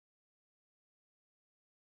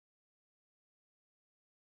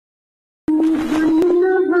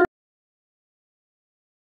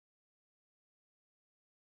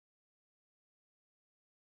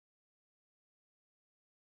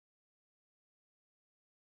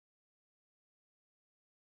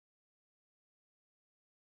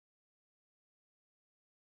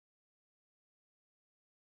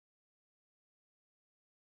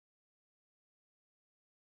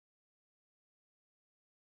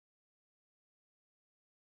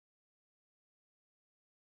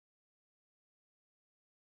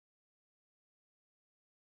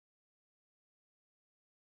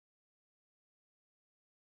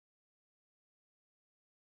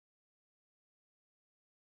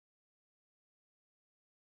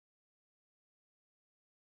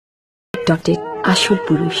আসল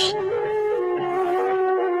পুরুষ।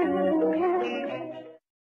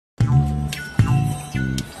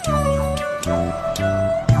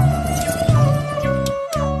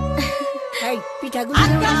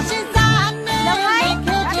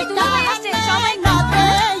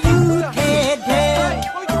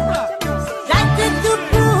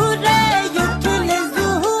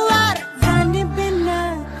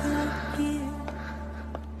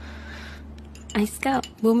 আজকা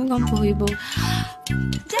ভূমিকম্প হইব,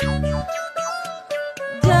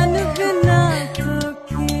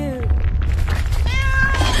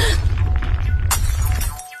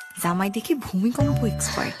 জামাই দেখি ভূমিকম্প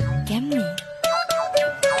এক্সপার্ট। কেমনি?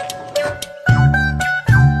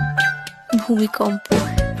 ভূমিকম্প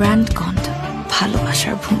ব্র্যান্ড কন্ডম,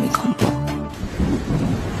 ভালোবাসার ভূমিকম্প।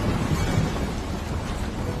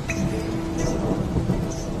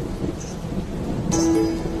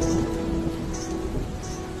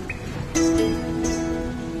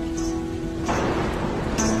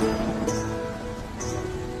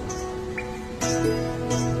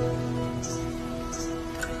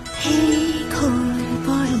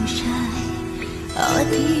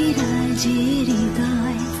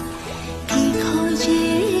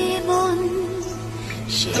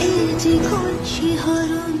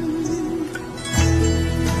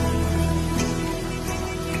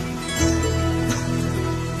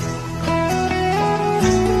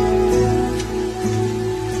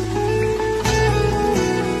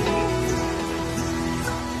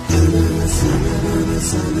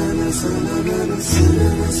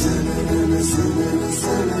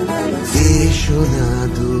 সোনা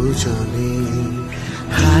দুজনে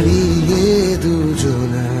হারিয়ে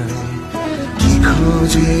দুজনায় কি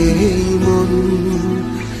খোঁজে মন,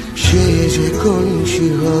 সে যে কোন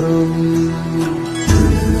শিহরণ।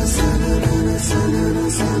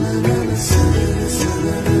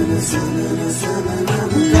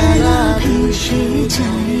 বেলা ভেসে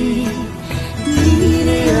যায়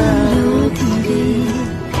ধীরে আলো ধীরে,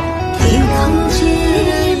 কি খোঁজে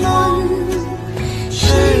মন,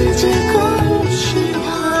 সে যে কোন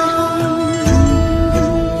শিহরণ।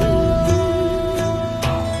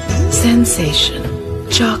 সেন্সেশন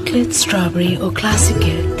চকলেট, স্ট্রবেরি ও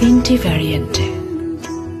ক্লাসিকের 3টি ভ্যারিয়েন্টে।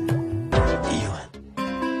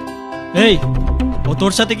 এই ও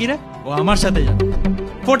তোর সাথে কি রে? ও আমার সাথে যা।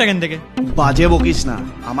 ফোট এখান থেকে। বাজে বকিস না,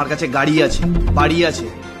 আমার কাছে গাড়ি আছে, বাড়ি আছে।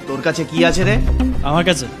 তোর কাছে কি আছে রে? আমার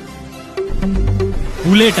কাছে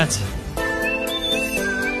বুলেট আছে।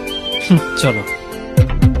 চলো।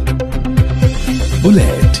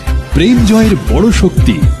 বুলেট প্রেম জয়ের বড়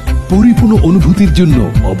শক্তি, পরিপূর্ণ অনুভূতির জন্য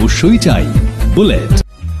অবশ্যই চাই বুলেট।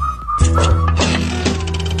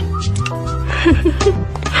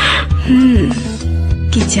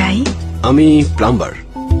 কি চাই? আমি প্লাম্বার।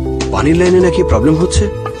 পানির লাইনে নাকি প্রবলেম হচ্ছে।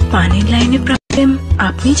 পানির লাইনে প্রবলেম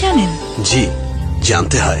আপনি জানেন? জি,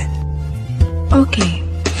 জানতে হয়। ওকে,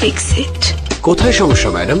 ফিক্স ইট। কোথায় সমস্যা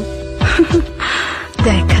ম্যাডাম?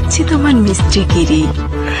 দেখাচ্ছি তোমার মিস্ত্রিগিরি।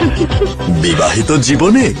 বিবাহিত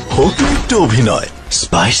জীবনে হোক একটু অভিনয়,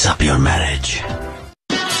 স্পাইস আপ ইওর ম্যারেজ।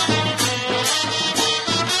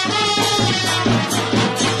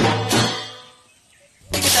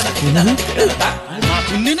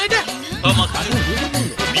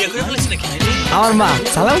 আমার মা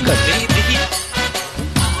সালাম কর।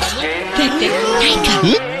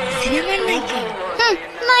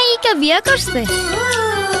 নায়িকা বিয়া করছে।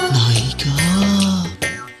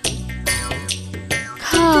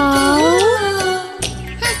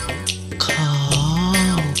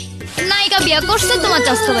 নায়িকা বিয়া করছে তোমার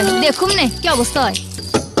চাস্তো ভাই, দেখুন নে কি অবস্থা হয়।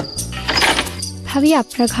 ভাবি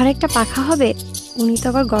আপনার ঘরে একটা পাখা হবে? উনি তো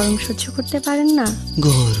আবার গরম সহ্য করতে পারেন না।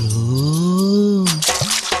 গরম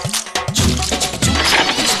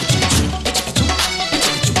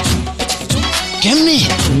কেমনে?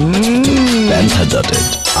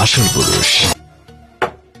 আসল পুরুষ।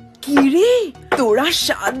 কিরে তোরা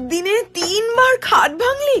 7 দিনে 3 বার খাট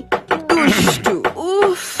ভাঙলি, দুষ্টু।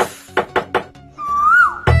 উফ।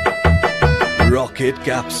 Rocket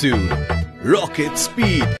capsule, rocket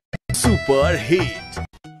speed, super hit.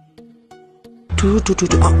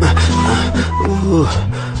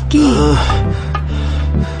 কি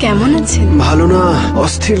কেমন আছেন? ভালো না,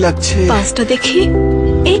 অস্থির লাগছে। পাঁচটা দেখি।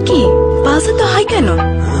 এ কি পাঁচটা তো হাই কেন?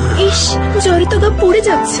 ইস, জ্বরে তো গা পড়ে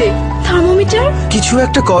যাচ্ছে। থার্মোমিটার কিছু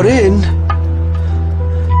একটা করেন।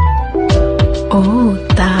 ও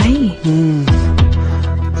তাই?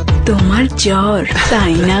 তোমার জ্বর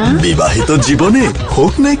তাই না? বিবাহিত জীবনে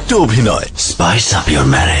হোক না একটু অভিনয়, স্পাইস আপ ইওর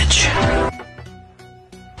ম্যারেজ।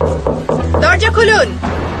 দরজা খুলুন।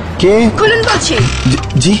 কে? খুলুন বলছি।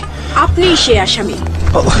 জি। আপনি সে আসামি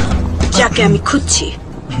যাকে আমি খুঁজছি।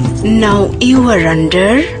 Now you R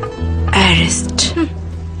under arrest.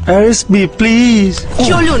 Arrest me please.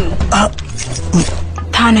 চলুন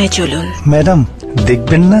থানায় চলুন। ম্যাডাম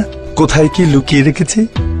দেখবেন না কোথায় কি লুকিয়ে রেখেছি?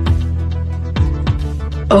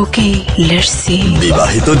 Okay let's see.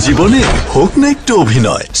 বিবাহিত জীবনে হোক না একটু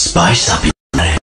অভিনয়, স্পাইস আপ